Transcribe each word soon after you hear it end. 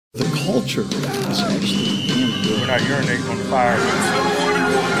The culture is actually damn good. We're not urinating on the fire.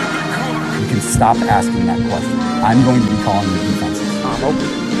 You can stop asking that question. I'm going to be calling the defenses. I'm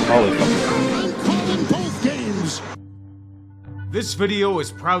calling both games. This video is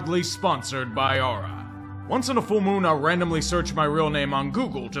proudly sponsored by Aura. Once in a full moon, I'll randomly search my real name on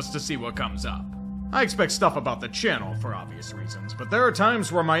Google just to see what comes up. I expect stuff about the channel for obvious reasons, but there are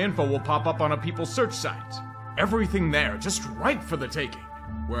times where my info will pop up on a people's search site. Everything there, just right for the taking.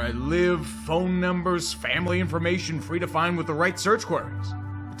 Where I live, phone numbers, family information free to find with the right search queries.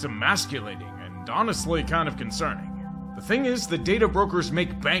 It's emasculating and honestly kind of concerning. The thing is, the data brokers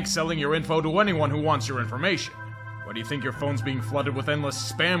make bank selling your info to anyone who wants your information. Why do you think your phone's being flooded with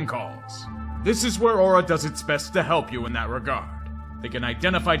endless spam calls? This is where Aura does its best to help you in that regard. They can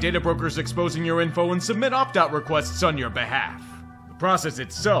identify data brokers exposing your info and submit opt-out requests on your behalf. The process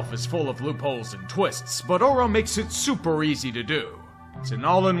itself is full of loopholes and twists, but Aura makes it super easy to do. It's an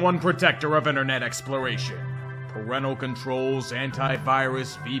all-in-one protector of internet exploration. Parental controls,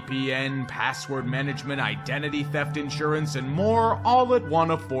 antivirus, VPN, password management, identity theft insurance, and more, all at one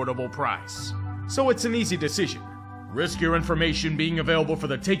affordable price. So it's an easy decision. Risk your information being available for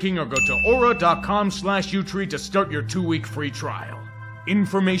the taking or go to aura.com/utree to start your 2-week free trial.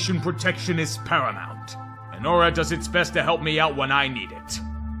 Information protection is paramount, and Aura does its best to help me out when I need it.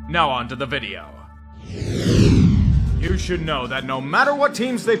 Now on to the video. You should know that no matter what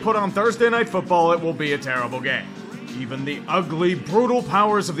teams they put on Thursday Night Football, it will be a terrible game. Even the ugly, brutal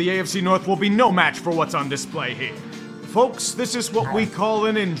powers of the AFC North will be no match for what's on display here. Folks, this is what we call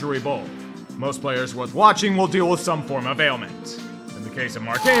an injury bowl. Most players worth watching will deal with some form of ailment. In the case of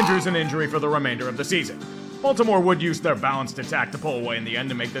Mark Andrews, an injury for the remainder of the season. Baltimore would use their balanced attack to pull away in the end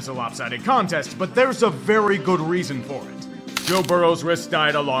to make this a lopsided contest, but there's a very good reason for it. Joe Burrow's wrist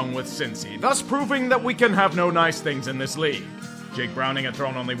died along with Cincy, thus proving that we can have no nice things in this league. Jake Browning had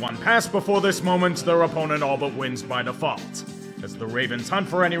thrown only one pass before this moment, their opponent all but wins by default. As the Ravens hunt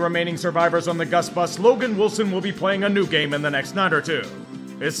for any remaining survivors on the Gus Bus, Logan Wilson will be playing a new game in the next night or two.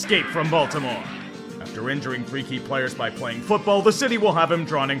 Escape from Baltimore. After injuring 3 key players by playing football, the city will have him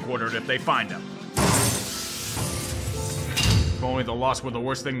drawn and quartered if they find him. If only the loss were the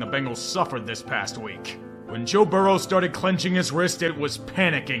worst thing the Bengals suffered this past week. When Joe Burrow started clenching his wrist, it was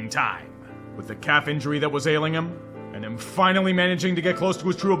panicking time. With the calf injury that was ailing him, and him finally managing to get close to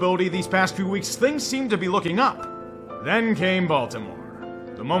his true ability these past few weeks, things seemed to be looking up. Then came Baltimore.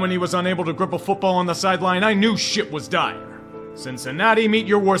 The moment he was unable to grip a football on the sideline, I knew shit was dire. Cincinnati, meet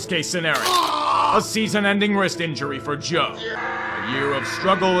your worst-case scenario. A season-ending wrist injury for Joe. A year of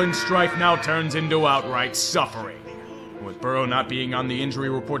struggle and strife now turns into outright suffering. With Burrow not being on the injury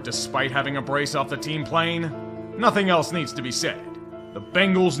report despite having a brace off the team plane, nothing else needs to be said. The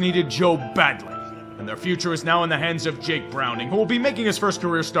Bengals needed Joe badly, and their future is now in the hands of Jake Browning, who will be making his first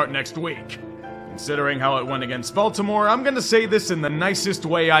career start next week. Considering how it went against Baltimore, I'm gonna say this in the nicest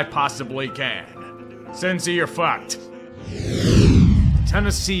way I possibly can. Cincy, you're fucked.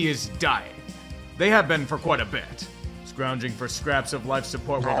 Tennessee is dying. They have been for quite a bit, scrounging for scraps of life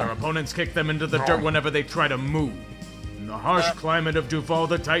support while their opponents kick them into the dirt whenever they try to move. In the harsh climate of Duval,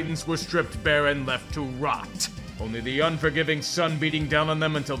 the Titans were stripped bare and left to rot. Only the unforgiving sun beating down on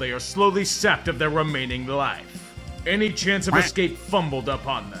them until they are slowly sapped of their remaining life. Any chance of escape fumbled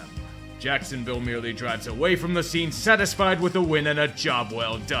upon them. Jacksonville merely drives away from the scene, satisfied with a win and a job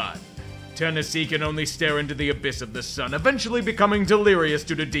well done. Tennessee can only stare into the abyss of the sun, eventually becoming delirious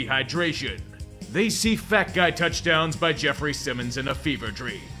due to dehydration. They see fat guy touchdowns by Jeffrey Simmons in a fever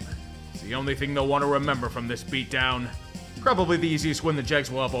dream. It's the only thing they'll want to remember from this beatdown. Probably the easiest win the Jags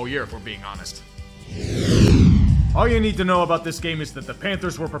will have all year, if we're being honest. All you need to know about this game is that the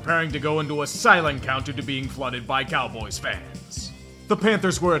Panthers were preparing to go into a silent count due to being flooded by Cowboys fans. The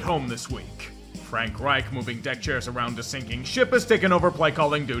Panthers were at home this week. Frank Reich, moving deck chairs around a sinking ship, has taken over play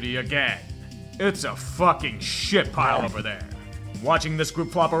calling duty again. It's a fucking shit pile over there. Watching this group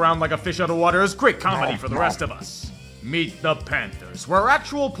flop around like a fish out of water is great comedy for the rest of us. Meet the Panthers, where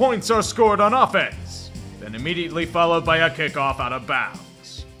actual points are scored on offense, then immediately followed by a kickoff out of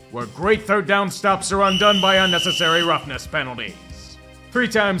bounds, where great third down stops are undone by unnecessary roughness penalties. 3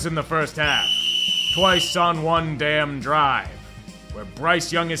 times in the first half, twice on one damn drive, where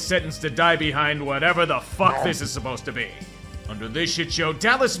Bryce Young is sentenced to die behind whatever the fuck this is supposed to be. Under this shit show,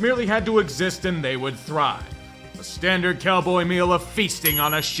 Dallas merely had to exist and they would thrive. A standard cowboy meal of feasting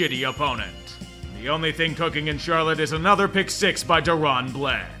on a shitty opponent. The only thing cooking in Charlotte is another pick 6 by Deron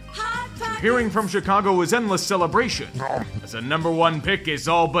Bland. Hearing from Chicago is endless celebration, as a #1 pick is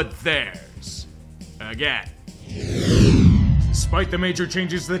all but theirs. Again. Despite the major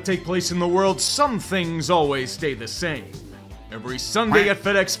changes that take place in the world, some things always stay the same. Every Sunday at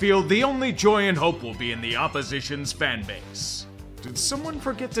FedEx Field, the only joy and hope will be in the opposition's fan base. Did someone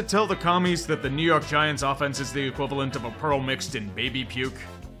forget to tell the commies that the New York Giants offense is the equivalent of a pearl mixed in baby puke?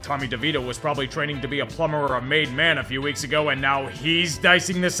 Tommy DeVito was probably training to be a plumber or a made man a few weeks ago, and now he's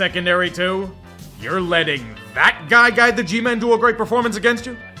dicing the secondary too? You're letting that guy guide the G-Men to a great performance against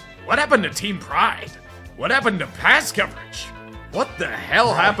you? What happened to team pride? What happened to pass coverage? What the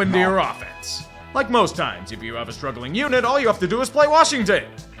hell happened to your offense? Like most times, if you have a struggling unit, all you have to do is play Washington.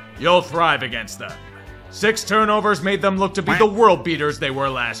 You'll thrive against them. 6 turnovers made them look to be the world beaters they were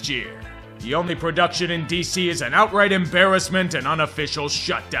last year. The only production in DC is an outright embarrassment and unofficial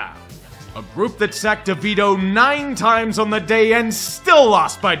shutdown. A group that sacked DeVito 9 times on the day and still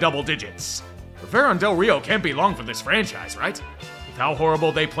lost by double digits. The fair on Del Rio can't be long for this franchise, right? With how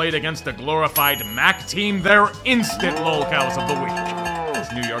horrible they played against the glorified MAC team, they're instant lolcows of the week.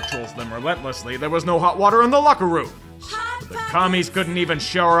 As New York trolls them relentlessly, there was no hot water in the locker room. But the commies couldn't even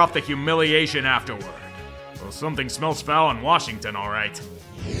shower off the humiliation afterward. Well, something smells foul in Washington, alright.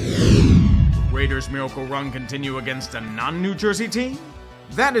 Raiders' miracle run continue against a non-New Jersey team?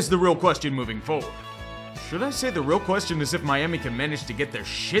 That is the real question moving forward. Should I say the real question is if Miami can manage to get their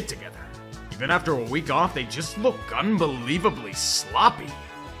shit together? Even after a week off, they just look unbelievably sloppy.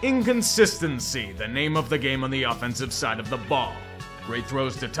 Inconsistency, the name of the game on the offensive side of the ball. Great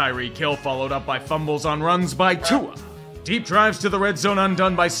throws to Tyreek Hill followed up by fumbles on runs by Tua. Deep drives to the red zone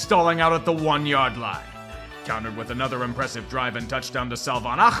undone by stalling out at the 1-yard line. Countered with another impressive drive and touchdown to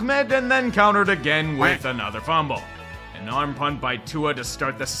Salvon Ahmed, and then countered again with another fumble. An arm punt by Tua to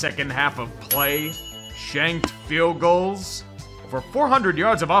start the second half of play. Shanked field goals. Over 400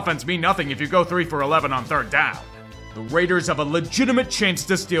 yards of offense mean nothing if you go 3 for 11 on 3rd down. The Raiders have a legitimate chance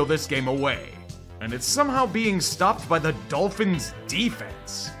to steal this game away. And it's somehow being stopped by the Dolphins'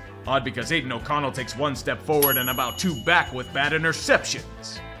 defense. Odd because Aiden O'Connell takes 1 step forward and about 2 back with bad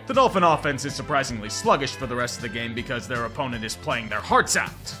interceptions. The Dolphin offense is surprisingly sluggish for the rest of the game because their opponent is playing their hearts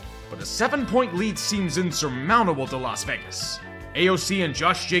out. But a 7-point lead seems insurmountable to Las Vegas. AOC and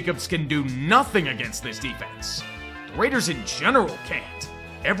Josh Jacobs can do nothing against this defense. The Raiders in general can't.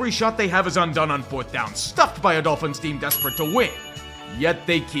 Every shot they have is undone on 4th down, stuffed by a Dolphins team desperate to win. Yet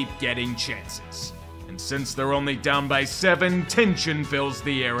they keep getting chances. And since they're only down by 7, tension fills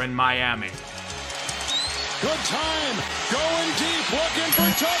the air in Miami. Good time, going deep, looking for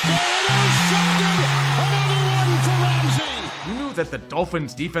Tucker, intercepted! Another one for Ramsey! Who knew that the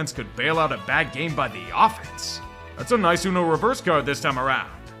Dolphins defense could bail out a bad game by the offense? That's a nice Uno reverse card this time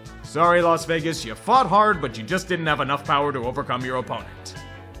around. Sorry, Las Vegas, you fought hard, but you just didn't have enough power to overcome your opponent.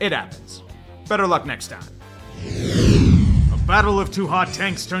 It happens. Better luck next time. A battle of 2 hot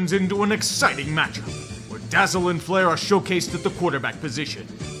tanks turns into an exciting matchup, where Dazzle and Flair are showcased at the quarterback position.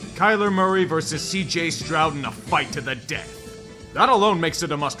 Kyler Murray versus CJ Stroud in a fight to the death. That alone makes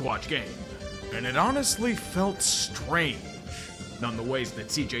it a must-watch game. And it honestly felt strange. Not in the ways that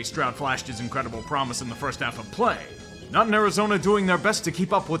CJ Stroud flashed his incredible promise in the first half of play. Not in Arizona doing their best to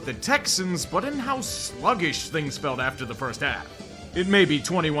keep up with the Texans, but in how sluggish things felt after the first half. It may be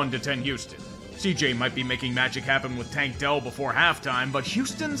 21-10 Houston. CJ might be making magic happen with Tank Dell before halftime, but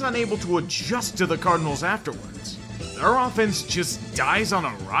Houston's unable to adjust to the Cardinals afterwards. Their offense just dies on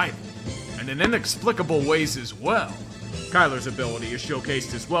arrival, and in inexplicable ways as well. Kyler's ability is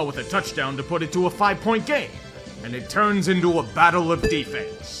showcased as well with a touchdown to put it to a 5-point game, and it turns into a battle of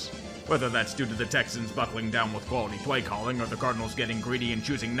defense. Whether that's due to the Texans buckling down with quality play calling or the Cardinals getting greedy and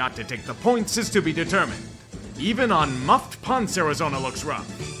choosing not to take the points is to be determined. Even on muffed punts, Arizona looks rough,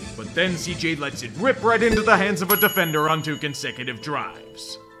 but then CJ lets it rip right into the hands of a defender on 2 consecutive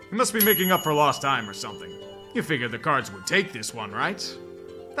drives. He must be making up for lost time or something. You figured the Cards would take this one, right?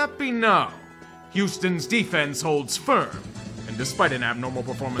 That be no. Houston's defense holds firm, and despite an abnormal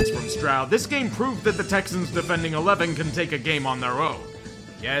performance from Stroud, this game proved that the Texans defending 11 can take a game on their own.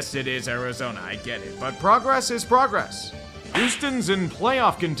 Yes, it is Arizona, I get it, but progress is progress. Houston's in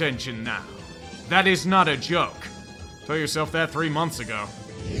playoff contention now. That is not a joke. Tell yourself that 3 months ago.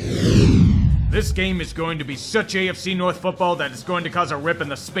 This game is going to be such AFC North football that it's going to cause a rip in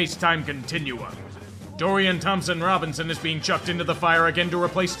the space-time continuum. Dorian Thompson-Robinson is being chucked into the fire again to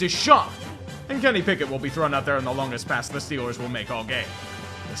replace Deshaun. And Kenny Pickett will be thrown out there in the longest pass the Steelers will make all game.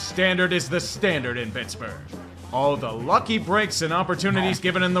 The standard is the standard in Pittsburgh. All the lucky breaks and opportunities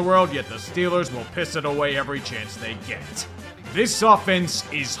given in the world, yet the Steelers will piss it away every chance they get. This offense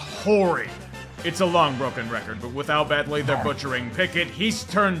is horrid. It's a long broken record, but with how badly they're butchering Pickett, he's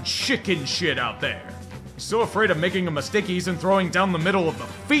turned chicken shit out there. He's so afraid of making a mistake he isn't throwing down the middle of the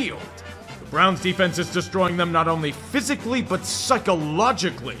field. The Browns defense is destroying them not only physically, but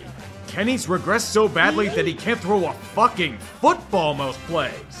psychologically. Kenny's regressed so badly that he can't throw a fucking football most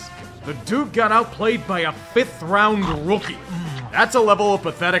plays. The dude got outplayed by a 5th-round rookie. That's a level of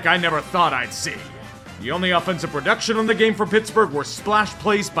pathetic I never thought I'd see. The only offensive production on the game for Pittsburgh were splash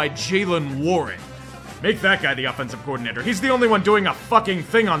plays by Jalen Warren. Make that guy the offensive coordinator. He's the only one doing a fucking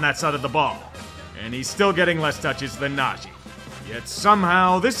thing on that side of the ball. And he's still getting less touches than Najee. Yet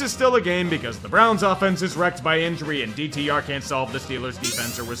somehow, this is still a game because the Browns' offense is wrecked by injury and DTR can't solve the Steelers'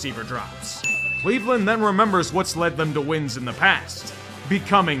 defense or receiver drops. Cleveland then remembers what's led them to wins in the past,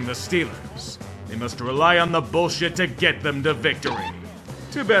 becoming the Steelers. They must rely on the bullshit to get them to victory.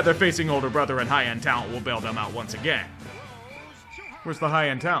 Too bad they're facing older brother and high-end talent will bail them out once again. Where's the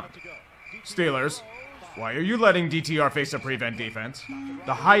high-end talent? Steelers, why are you letting DTR face a prevent defense?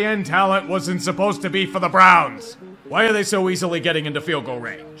 The high-end talent wasn't supposed to be for the Browns. Why are they so easily getting into field goal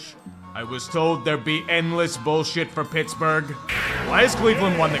range? I was told there'd be endless bullshit for Pittsburgh. Why has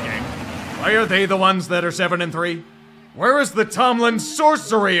Cleveland won the game? Why are they the ones that are 7-3? Where is the Tomlin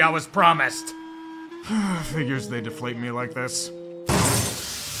sorcery I was promised? Figures they deflate me like this.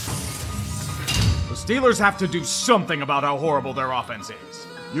 The Steelers have to do something about how horrible their offense is.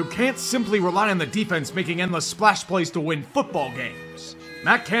 You can't simply rely on the defense making endless splash plays to win football games.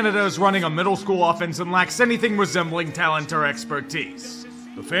 Matt Canada is running a middle school offense and lacks anything resembling talent or expertise.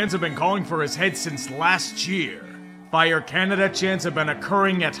 The fans have been calling for his head since last year. Fire Canada chants have been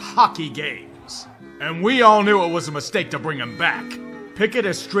occurring at hockey games. And we all knew it was a mistake to bring him back. Pickett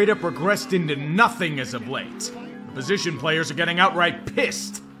has straight up regressed into nothing as of late. The position players are getting outright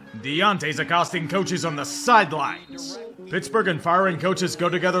pissed. Deontay's accosting coaches on the sidelines. Pittsburgh and firing coaches go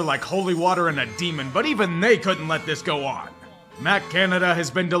together like holy water and a demon, but even they couldn't let this go on. Matt Canada has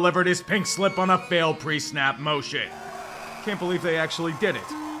been delivered his pink slip on a failed pre-snap motion. Can't believe they actually did it.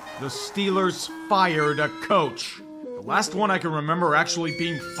 The Steelers fired a coach. The last one I can remember actually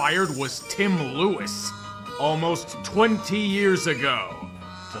being fired was Tim Lewis, almost 20 years ago.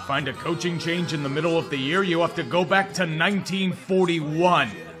 To find a coaching change in the middle of the year, you have to go back to 1941.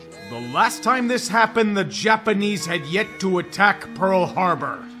 The last time this happened, the Japanese had yet to attack Pearl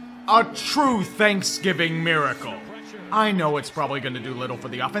Harbor. A true Thanksgiving miracle. I know it's probably going to do little for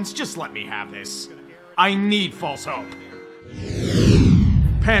the offense, just let me have this. I need false hope.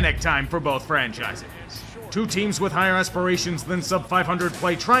 Panic time for both franchises. Two teams with higher aspirations than sub-500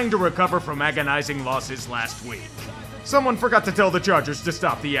 play trying to recover from agonizing losses last week. Someone forgot to tell the Chargers to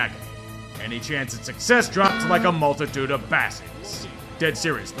stop the agony. Any chance at success dropped like a multitude of passes. Dead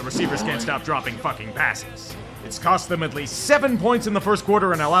serious, the receivers can't stop dropping fucking passes. It's cost them at least 7 points in the first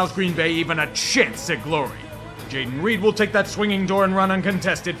quarter and allows Green Bay even a chance at glory. Jaden Reed will take that swinging door and run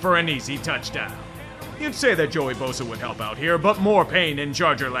uncontested for an easy touchdown. You'd say that Joey Bosa would help out here, but more pain in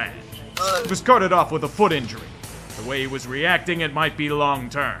Charger land. He was carted off with a foot injury. The way he was reacting, it might be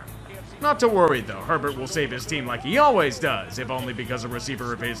long-term. Not to worry, though. Herbert will save his team like he always does, if only because a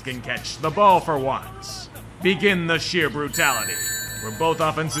receiver of his can catch the ball for once. Begin the sheer brutality, where both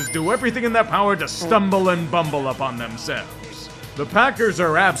offenses do everything in their power to stumble and bumble upon themselves. The Packers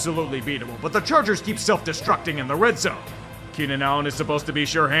are absolutely beatable, but the Chargers keep self-destructing in the red zone. Keenan Allen is supposed to be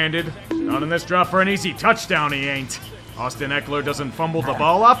sure-handed. Not in this drop for an easy touchdown, he ain't. Austin Eckler doesn't fumble the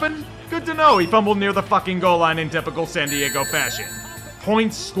ball often? Good to know he fumbled near the fucking goal line in typical San Diego fashion.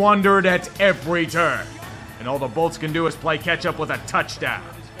 Points squandered at every turn. And all the Bolts can do is play catch-up with a touchdown.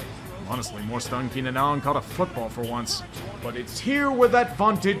 I'm honestly more stunned Keenan Allen caught a football for once. But it's here where that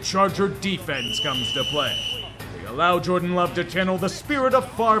vaunted Charger defense comes to play. They allow Jordan Love to channel the spirit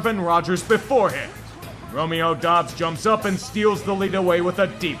of Favre and Rodgers before him. Romeo Doubs jumps up and steals the lead away with a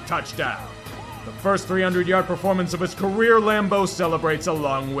deep touchdown. The first 300-yard performance of his career, Lambeau celebrates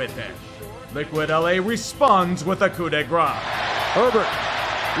along with him. Liquid LA responds with a coup de grace. Herbert,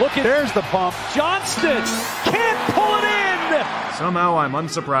 there's the pump. Johnston can't pull it in! Somehow I'm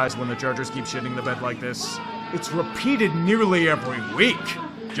unsurprised when the Chargers keep shitting the bed like this. It's repeated nearly every week.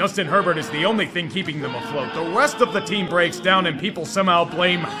 Justin Herbert is the only thing keeping them afloat. The rest of the team breaks down and people somehow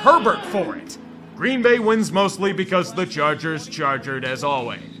blame Herbert for it. Green Bay wins mostly because the Chargers chargered as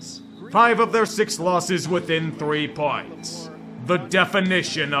always. 5 of their 6 losses within 3 points. The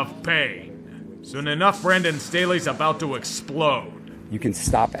definition of pain. Soon enough, Brandon Staley's about to explode. You can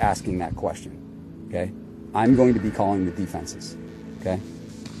stop asking that question, okay? I'm going to be calling the defenses, okay?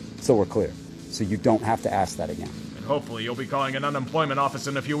 So we're clear. So you don't have to ask that again. And hopefully you'll be calling an unemployment office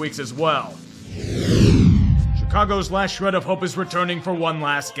in a few weeks as well. Chicago's last shred of hope is returning for one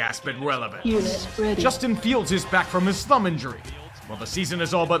last gasp at relevance. Unit ready. Justin Fields is back from his thumb injury. While the season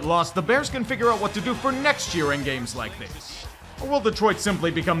is all but lost, the Bears can figure out what to do for next year in games like this. Or will Detroit simply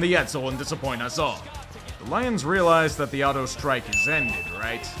become the Edsel and disappoint us all? The Lions realize that the auto strike is ended,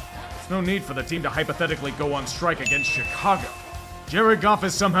 right? It's No need for the team to hypothetically go on strike against Chicago. Jared Goff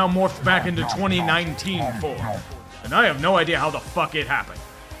has somehow morphed back into 2019 form, and I have no idea how the fuck it happened.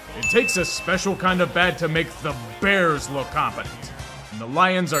 It takes a special kind of bad to make the Bears look competent, and the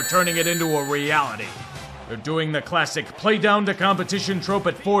Lions are turning it into a reality. They're doing the classic play down to competition trope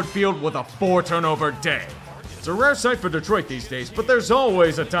at Ford Field with a 4-turnover day. It's a rare sight for Detroit these days, but there's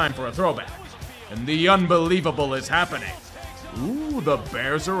always a time for a throwback. And the unbelievable is happening. Ooh, the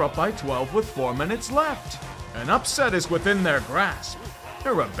Bears are up by 12 with 4 minutes left. An upset is within their grasp.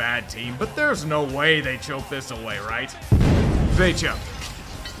 They're a bad team, but there's no way they choke this away, right? They choked.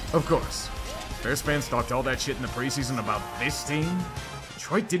 Of course. Bears fans talked all that shit in the preseason about this team.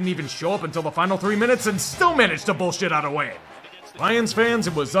 Detroit didn't even show up until the final 3 minutes and still managed to bullshit out a win. Lions fans,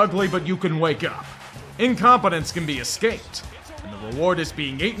 it was ugly, but you can wake up. Incompetence can be escaped. And the reward is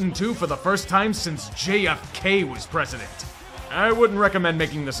being 8-2 for the first time since JFK was president. I wouldn't recommend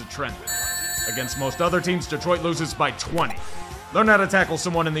making this a trend. Against most other teams, Detroit loses by 20. Learn how to tackle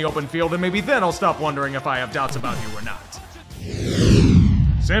someone in the open field, and maybe then I'll stop wondering if I have doubts about you or not.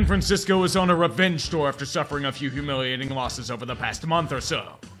 San Francisco is on a revenge tour after suffering a few humiliating losses over the past month or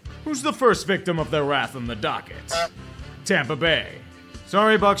so. Who's the first victim of their wrath on the docket? Tampa Bay.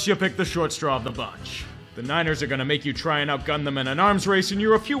 Sorry, Bucks, you picked the short straw of the bunch. The Niners are going to make you try and outgun them in an arms race, and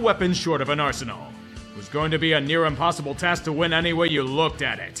you're a few weapons short of an arsenal. It was going to be a near impossible task to win any way you looked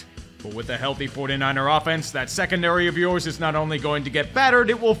at it. But with a healthy 49er offense, that secondary of yours is not only going to get battered,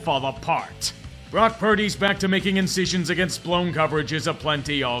 it will fall apart. Brock Purdy's back to making incisions against blown coverages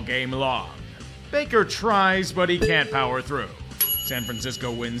aplenty all game long. Baker tries, but he can't power through. San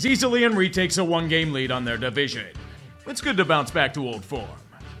Francisco wins easily and retakes a 1-game lead on their division. It's good to bounce back to old form.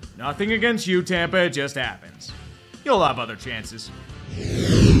 Nothing against you, Tampa, it just happens. You'll have other chances.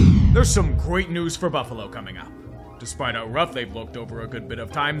 There's some great news for Buffalo coming up. Despite how rough they've looked over a good bit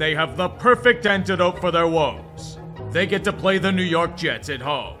of time, they have the perfect antidote for their woes. They get to play the New York Jets at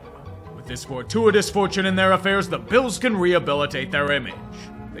home. With this fortuitous fortune in their affairs, the Bills can rehabilitate their image.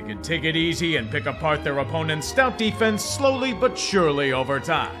 They can take it easy and pick apart their opponent's stout defense slowly but surely over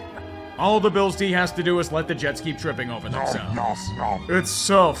time. All the Bills D has to do is let the Jets keep tripping over themselves. It's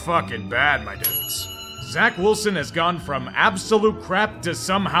so fucking bad, my dudes. Zach Wilson has gone from absolute crap to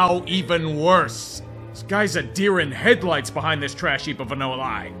somehow even worse. This guy's a deer in headlights behind this trash heap of an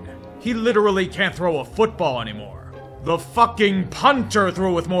O-line. He literally can't throw a football anymore. The fucking punter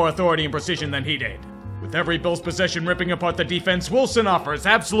threw with more authority and precision than he did. With every Bills possession ripping apart the defense, Wilson offers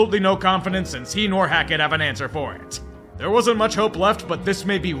absolutely no confidence since he nor Hackett have an answer for it. There wasn't much hope left, but this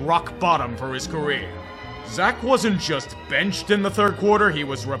may be rock bottom for his career. Zach wasn't just benched in the third quarter, he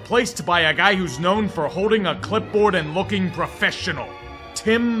was replaced by a guy who's known for holding a clipboard and looking professional.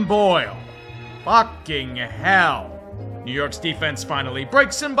 Tim Boyle. Fucking hell. New York's defense finally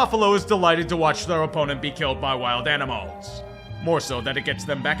breaks, and Buffalo is delighted to watch their opponent be killed by wild animals. More so that it gets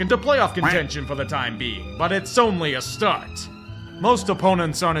them back into playoff contention for the time being, but it's only a start. Most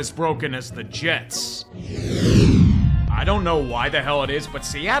opponents aren't as broken as the Jets. I don't know why the hell it is, but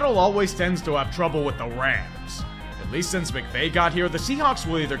Seattle always tends to have trouble with the Rams. At least since McVay got here, the Seahawks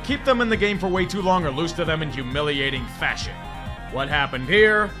will either keep them in the game for way too long or lose to them in humiliating fashion. What happened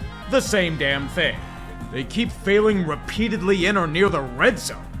here? The same damn thing. They keep failing repeatedly in or near the red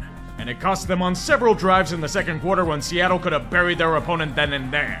zone, and it cost them on several drives in the second quarter when Seattle could have buried their opponent then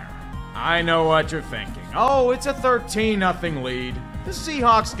and there. I know what you're thinking. Oh, it's a 13-0 lead. The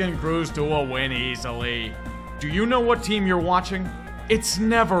Seahawks can cruise to a win easily. Do you know what team you're watching? It's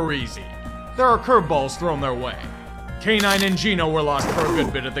never easy. There are curveballs thrown their way. K9 and Geno were lost for a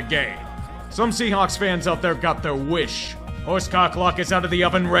good bit of the game. Some Seahawks fans out there got their wish. Horsecock Luck is out of the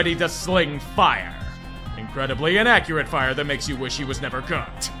oven ready to sling fire. Incredibly inaccurate fire that makes you wish he was never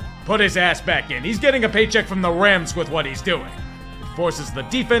cooked. Put his ass back in. He's getting a paycheck from the Rams with what he's doing. It forces the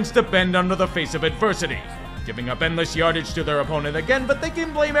defense to bend under the face of adversity, giving up endless yardage to their opponent again, but they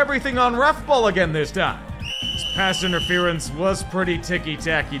can blame everything on ref ball again this time. This pass interference was pretty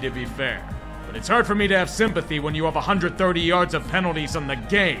ticky-tacky, to be fair. But it's hard for me to have sympathy when you have 130 yards of penalties on the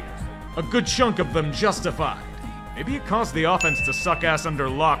game. A good chunk of them justified. Maybe it caused the offense to suck ass under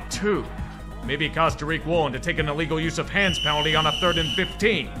lock, too. Maybe it caused Tariq Woolen to take an illegal use of hands penalty on a 3rd and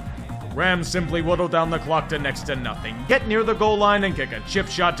 15. Rams simply whittle down the clock to next to nothing, get near the goal line, and kick a chip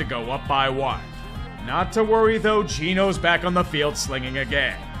shot to go up by 1. Not to worry, though, Geno's back on the field slinging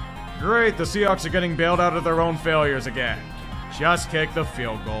again. Great, the Seahawks are getting bailed out of their own failures again. Just kick the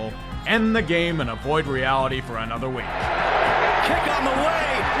field goal, end the game, and avoid reality for another week. Kick on the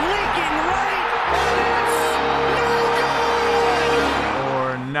way, leaking right, and it's no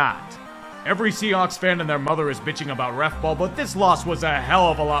good! Or not. Every Seahawks fan and their mother is bitching about ref ball, but this loss was a hell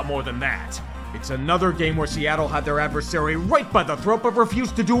of a lot more than that. It's another game where Seattle had their adversary right by the throat but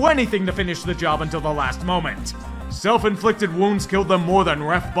refused to do anything to finish the job until the last moment. Self-inflicted wounds killed them more than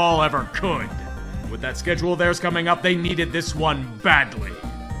ref ball ever could. With that schedule of theirs coming up, they needed this one badly.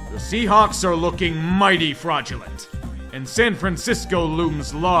 The Seahawks are looking mighty fraudulent, and San Francisco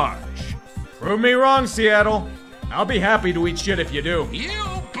looms large. Prove me wrong, Seattle. I'll be happy to eat shit if you do. You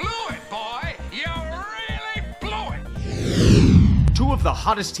blew it, boy! You really blew it! Two of the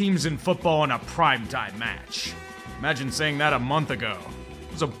hottest teams in football in a primetime match. Imagine saying that a month ago.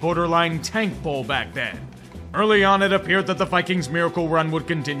 It was a borderline tank bowl back then. Early on, it appeared that the Vikings' miracle run would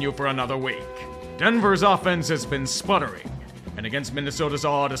continue for another week. Denver's offense has been sputtering, and against Minnesota's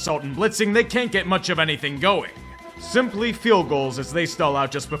all-out assault and blitzing, they can't get much of anything going. Simply field goals as they stall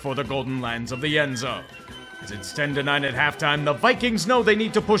out just before the golden lands of the end zone. As it's 10-9 at halftime, the Vikings know they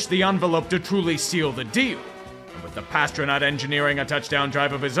need to push the envelope to truly seal the deal. And with the Pastronaut engineering a touchdown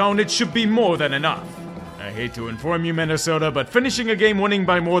drive of his own, it should be more than enough. I hate to inform you, Minnesota, but finishing a game winning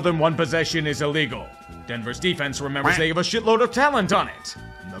by more than one possession is illegal. Denver's defense remembers they have a shitload of talent on it.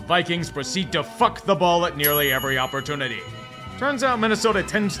 And the Vikings proceed to fuck the ball at nearly every opportunity. Turns out Minnesota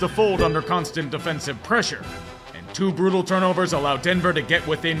tends to fold under constant defensive pressure, and 2 brutal turnovers allow Denver to get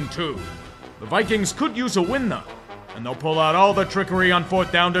within 2. The Vikings could use a win though, and they'll pull out all the trickery on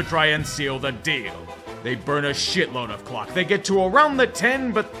 4th down to try and seal the deal. They burn a shitload of clock. They get to around the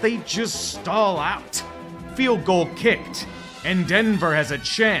 10, but they just stall out. Field goal kicked, and Denver has a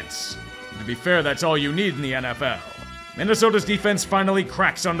chance. To be fair, that's all you need in the NFL. Minnesota's defense finally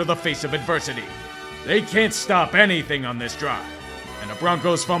cracks under the face of adversity. They can't stop anything on this drive, and the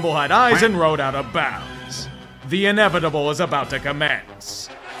Broncos fumble had eyes and rode out of bounds. The inevitable is about to commence.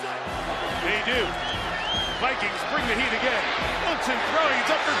 They do. Vikings bring the heat again. Looks and throws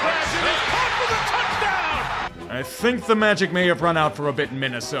up for grabs and is caught for the touchdown! I think the magic may have run out for a bit in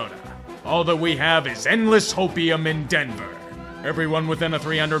Minnesota. All that we have is endless hopium in Denver. Everyone within a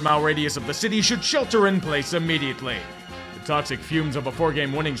 300-mile radius of the city should shelter in place immediately. The toxic fumes of a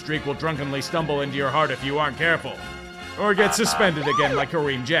 4-game winning streak will drunkenly stumble into your heart if you aren't careful. Or get suspended again like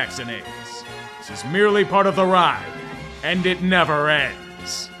Kareem Jackson is. This is merely part of the ride, and it never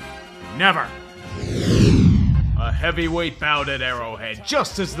ends. Never. A heavyweight bout at Arrowhead,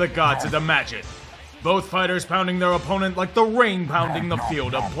 just as the gods had imagined. Both fighters pounding their opponent like the rain pounding the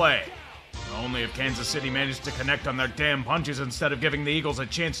field of play. Only if Kansas City managed to connect on their damn punches instead of giving the Eagles a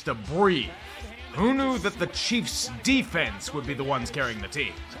chance to breathe. Who knew that the Chiefs' defense would be the ones carrying the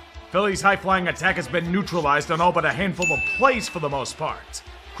team? Philly's high-flying attack has been neutralized on all but a handful of plays for the most part.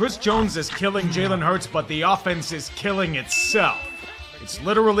 Chris Jones is killing Jalen Hurts, but the offense is killing itself. It's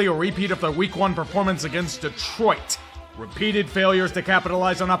literally a repeat of their Week 1 performance against Detroit. Repeated failures to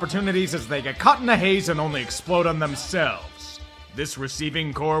capitalize on opportunities as they get caught in the haze and only explode on themselves. This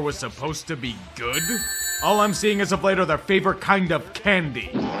receiving core was supposed to be good? All I'm seeing as of late are their favorite kind of candy.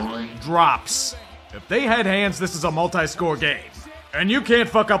 Drops. If they had hands, this is a multi-score game. And you can't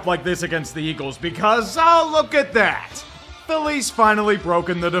fuck up like this against the Eagles because, oh, look at that! Philly's finally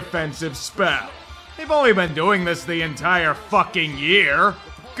broken the defensive spell. They've only been doing this the entire fucking year.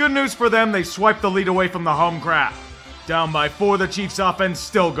 Good news for them, they swiped the lead away from the home crowd. Down by 4, the Chiefs' offense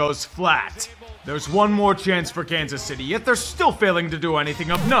still goes flat. There's one more chance for Kansas City, yet they're still failing to do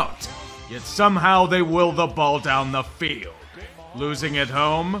anything of note. Yet somehow they will the ball down the field. Losing at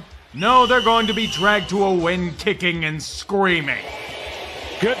home? No, they're going to be dragged to a win kicking and screaming.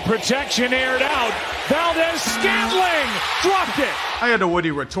 Good protection aired out. Valdez-Scantling dropped it. I had a witty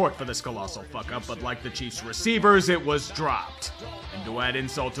retort for this colossal fuck-up, but like the Chiefs' receivers, it was dropped. And to add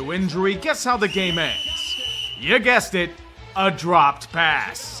insult to injury, guess how the game ends? You guessed it, a dropped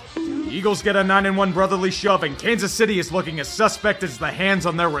pass. The Eagles get a 9-1 brotherly shove, and Kansas City is looking as suspect as the hands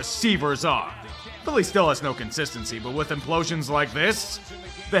on their receivers are. Philly still has no consistency, but with implosions like this,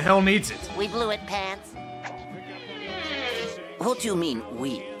 the hell needs it. We blew it, Pants. What do you mean,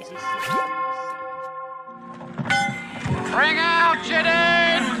 we? Bring out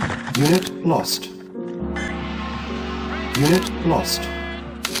Jennings! Unit lost. Unit lost.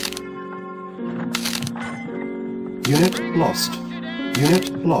 Unit lost.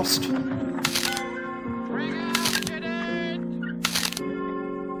 Unit lost.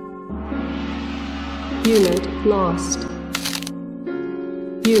 Unit lost.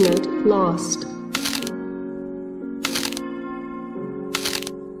 Unit lost.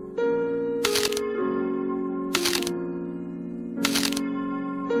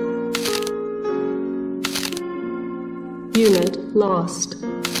 Unit lost.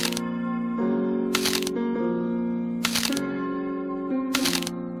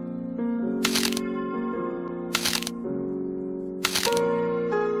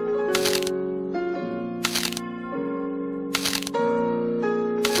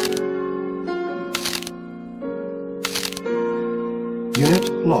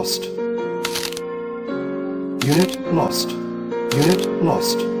 Unit lost. Unit lost. Unit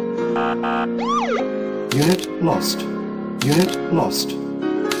lost. Unit lost. Unit lost.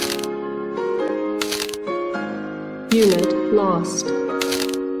 Unit lost.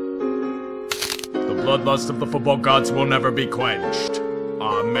 The bloodlust of the football gods will never be quenched.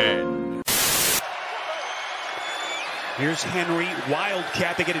 Amen. Here's Henry,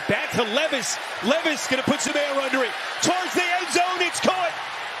 Wildcat, they get it back to Levis. Levis gonna put some air under it. Towards the end zone, it's caught.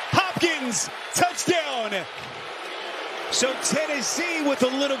 Hopkins, touchdown. So Tennessee with a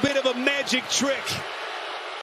little bit of a magic trick.